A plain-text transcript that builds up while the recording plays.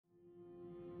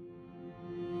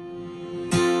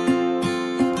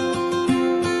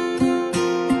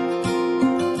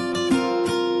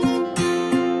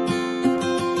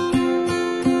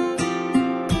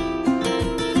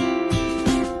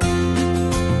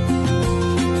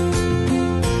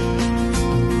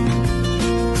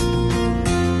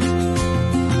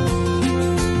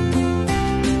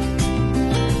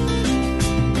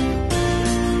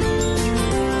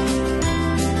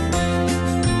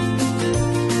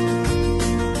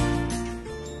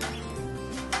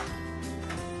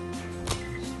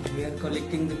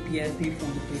collecting the PRP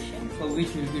from the patient, for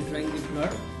which we will be drawing the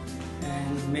blood,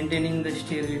 and maintaining the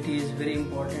sterility is very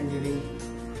important during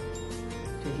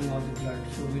taking all the blood.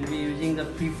 So we will be using the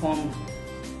preformed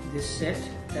this set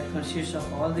that consists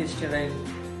of all the sterile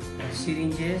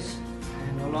syringes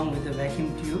and along with the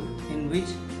vacuum tube in which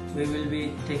we will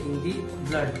be taking the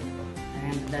blood,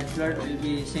 and that blood will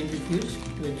be centrifuged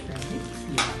to extract the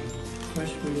PRP.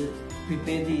 First we will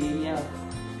prepare the area of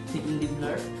taking the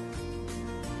blood,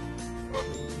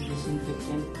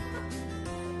 disinfectant,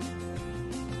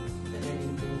 the red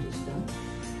ink is done.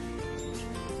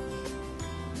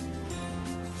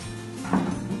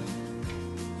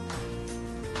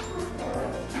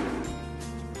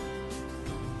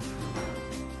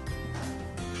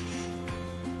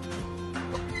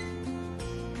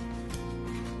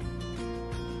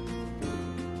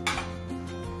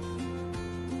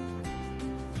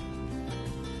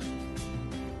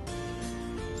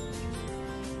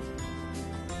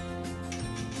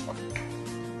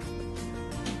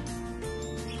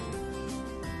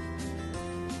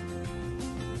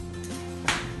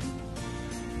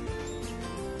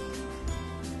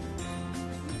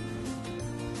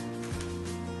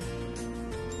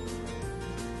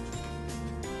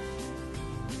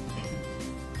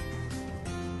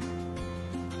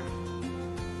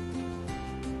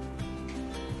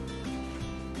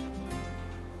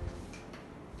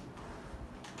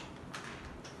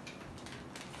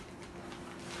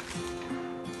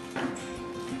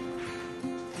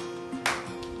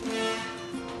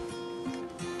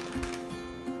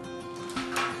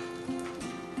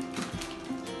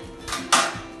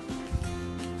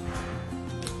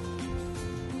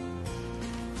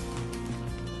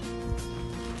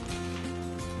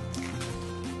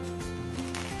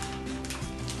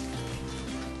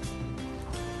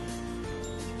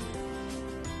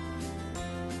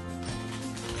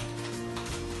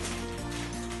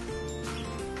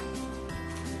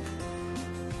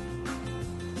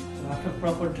 After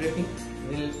proper draping,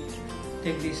 we will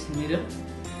take this needle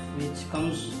which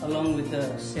comes along with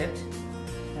the set,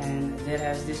 and there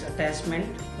has this attachment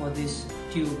for this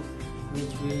tube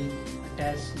which will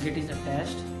get it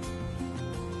attached.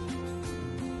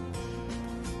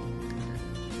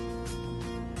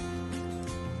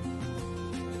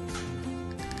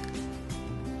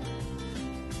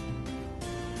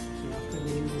 So after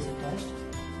getting this attached,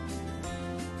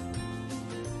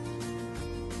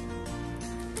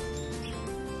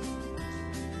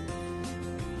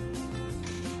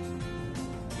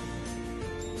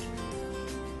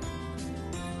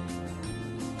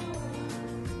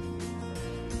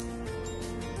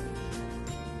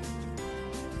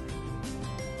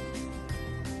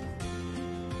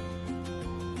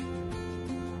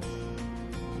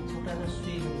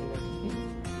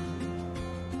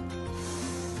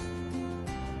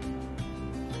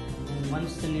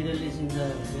 once the needle is in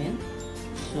the vein,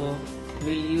 so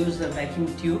we'll use the vacuum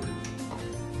tube.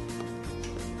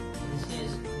 This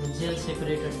is the gel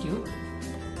separator tube.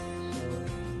 So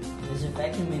there's a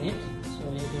vacuum in it, so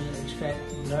it will extract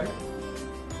blood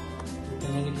with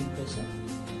a negative pressure.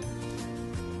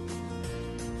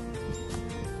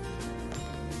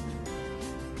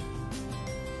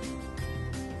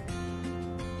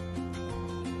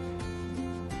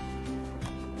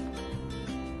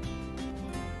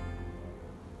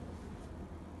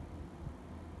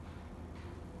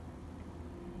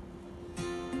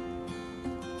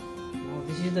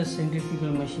 This is the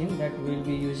centrifugal machine that we will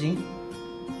be using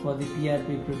for the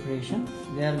PRP preparation.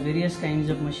 There are various kinds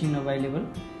of machine available,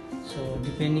 so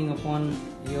depending upon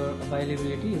your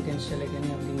availability you can select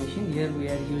any of the machine. Here we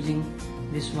are using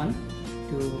this one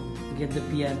to get the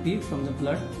PRP from the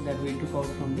blood that we took out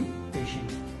from the patient.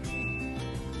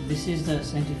 This is the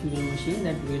centrifugal machine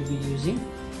that we will be using.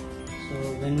 So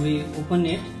when we open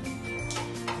it,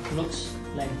 it looks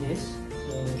like this.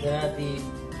 So there are the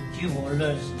tube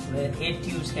holders where 8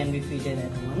 tubes can be fitted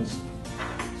at once.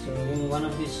 So in one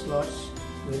of these slots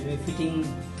we will be fitting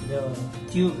the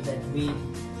tube that we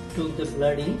took the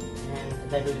blood in, and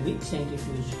that will be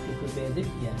centrifuged to prepare the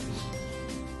PRP.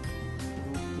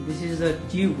 This is the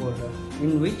tube holder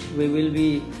in which we will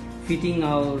be fitting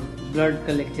our blood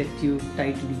collected tube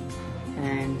tightly,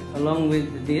 and along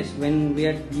with this, when we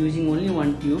are using only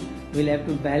one tube, we will have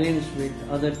to balance with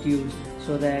other tubes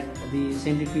so that the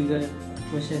centrifugal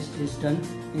process is done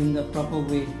in the proper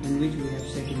way in which we have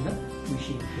set in the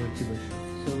machine.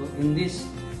 So in this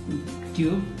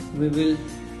tube we will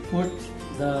put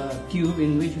the tube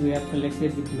in which we have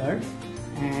collected the blood,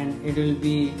 and it will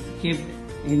be kept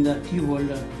in the tube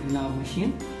holder in our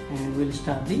machine, and we'll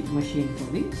start the machine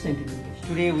for the centrifugation.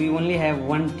 Today we only have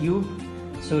one tube,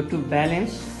 so to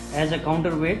balance as a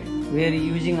counterweight, we are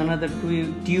using another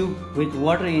tube with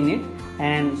water in it,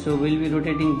 and so we'll be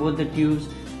rotating both the tubes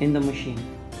in the machine.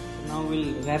 Now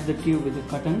we'll wrap the tube with a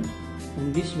cotton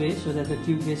in this way so that the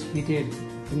tube gets fitted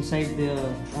inside the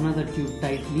another tube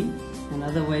tightly, and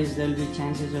otherwise there will be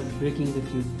chances of breaking the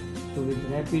tube. So we'll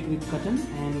wrap it with cotton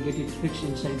and get it fixed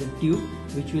inside the tube,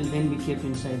 which will then be kept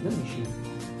inside the machine.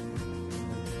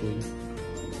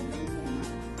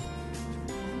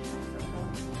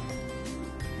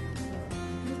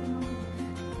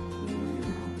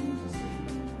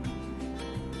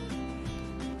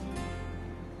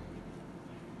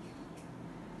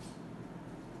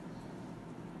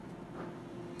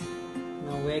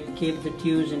 Now we keep the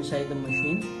tubes inside the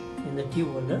machine in the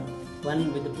tube holder,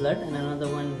 one with the blood and another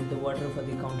one with the water for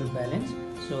the counterbalance.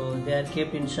 So they are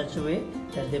kept in such a way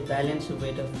that they balance the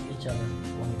weight of each other.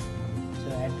 So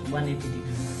at 180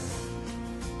 degrees.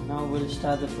 Now we'll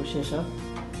start the process of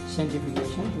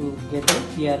centrifugation to get the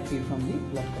PRP from the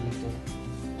blood collected.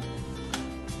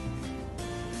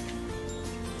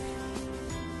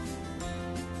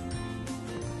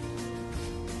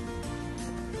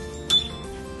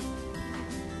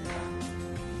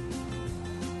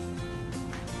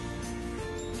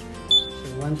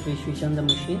 Once we switch on the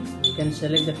machine, we can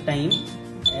select the time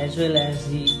as well as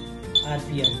the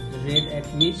RPM, the rate at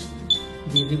which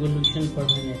the revolution per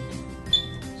minute.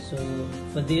 So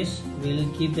for this, we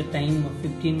will keep the time of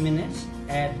 15 minutes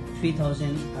at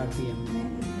 3000 RPM.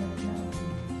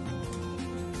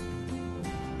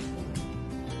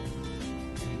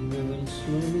 And we will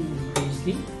slowly increase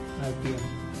the RPM.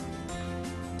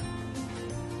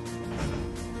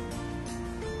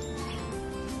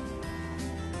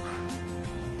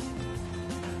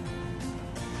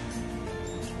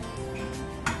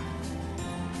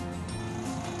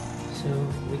 So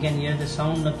we can hear the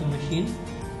sound of the machine.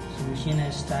 So machine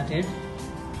has started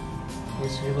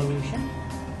its revolution.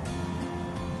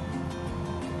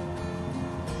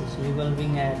 It's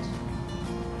revolving at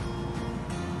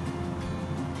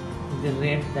the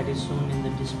rate that is shown in the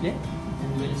display,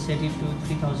 and we'll set it to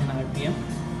 3000 RPM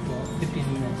for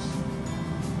 15 minutes.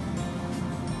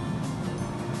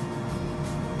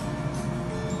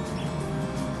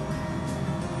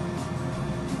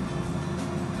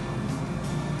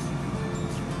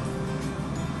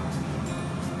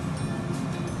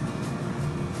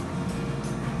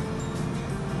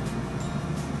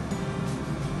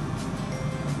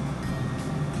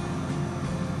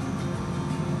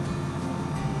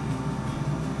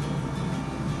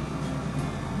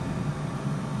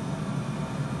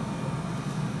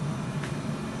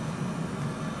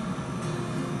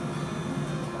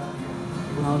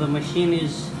 Now the machine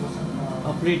is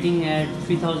operating at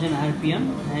 3000 RPM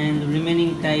and the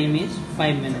remaining time is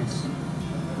 5 minutes.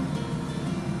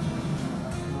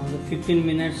 Now the 15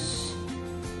 minutes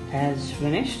has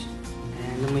finished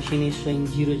and the machine is showing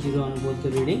 00 on both the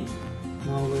reading.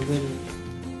 Now we will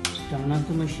turn off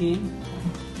the machine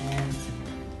and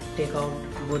take out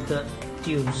both the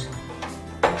tubes.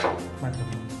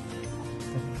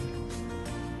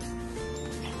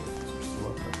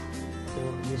 So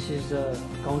this is the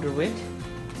counterweight.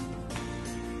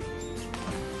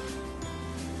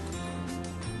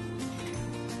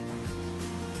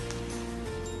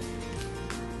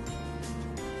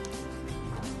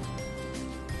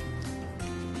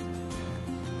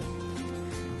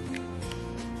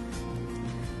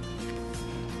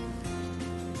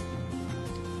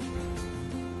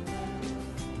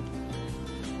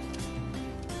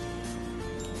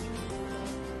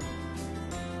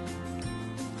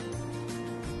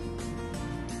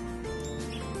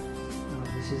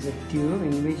 This is a tube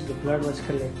in which the blood was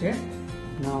collected.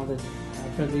 Now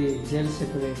after the gel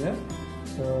separator,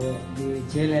 so the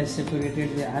gel has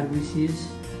separated the RBCs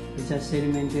which are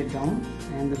sedimented down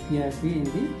and the PRP in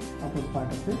the upper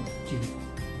part of the tube.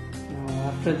 Now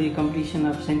after the completion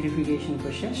of centrifugation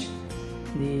process,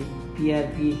 the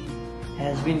PRP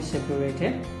has been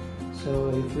separated. So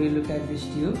if we look at this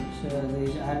tube, so there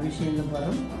is RBC in the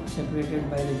bottom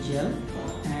separated by the gel,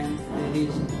 and there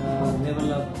is a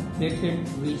level of platelet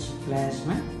rich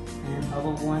plasma, and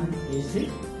above one is the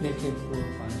platelet poor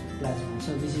plasma.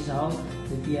 So this is how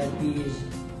the PRP is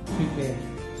prepared.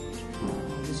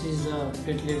 This is the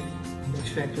platelet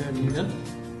extractor needle.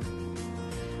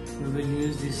 We will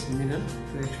use this needle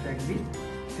to extract the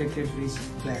platelet rich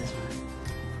plasma.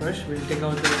 First we will take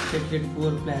out the platelet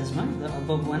poor plasma, the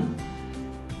above one,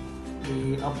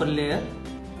 the upper layer,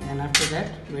 and after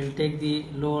that we will take the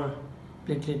lower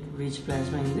platelet rich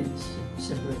plasma in the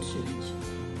separate syringe.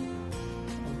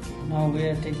 Okay. Now we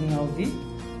are taking out the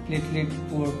platelet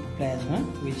poor plasma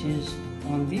which is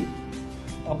on the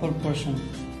upper portion.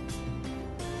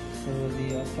 So the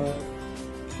upper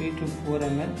 3 to 4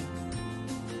 ml.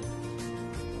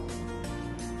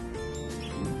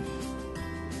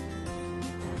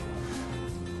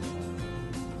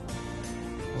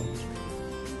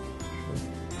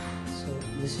 So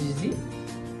this is the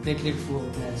platelet poor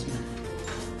plasma.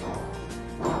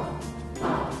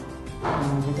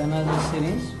 Now with another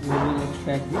syringe we will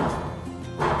extract the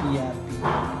PRP.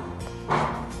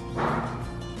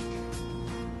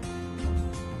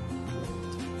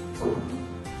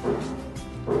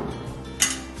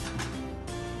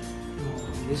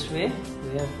 This way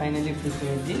we have finally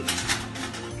prepared the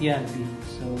PRP.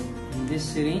 So in this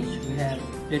syringe we have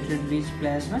platelet rich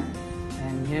plasma,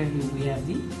 and here we have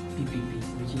the PPP,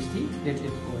 which is the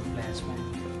platelet poor plasma.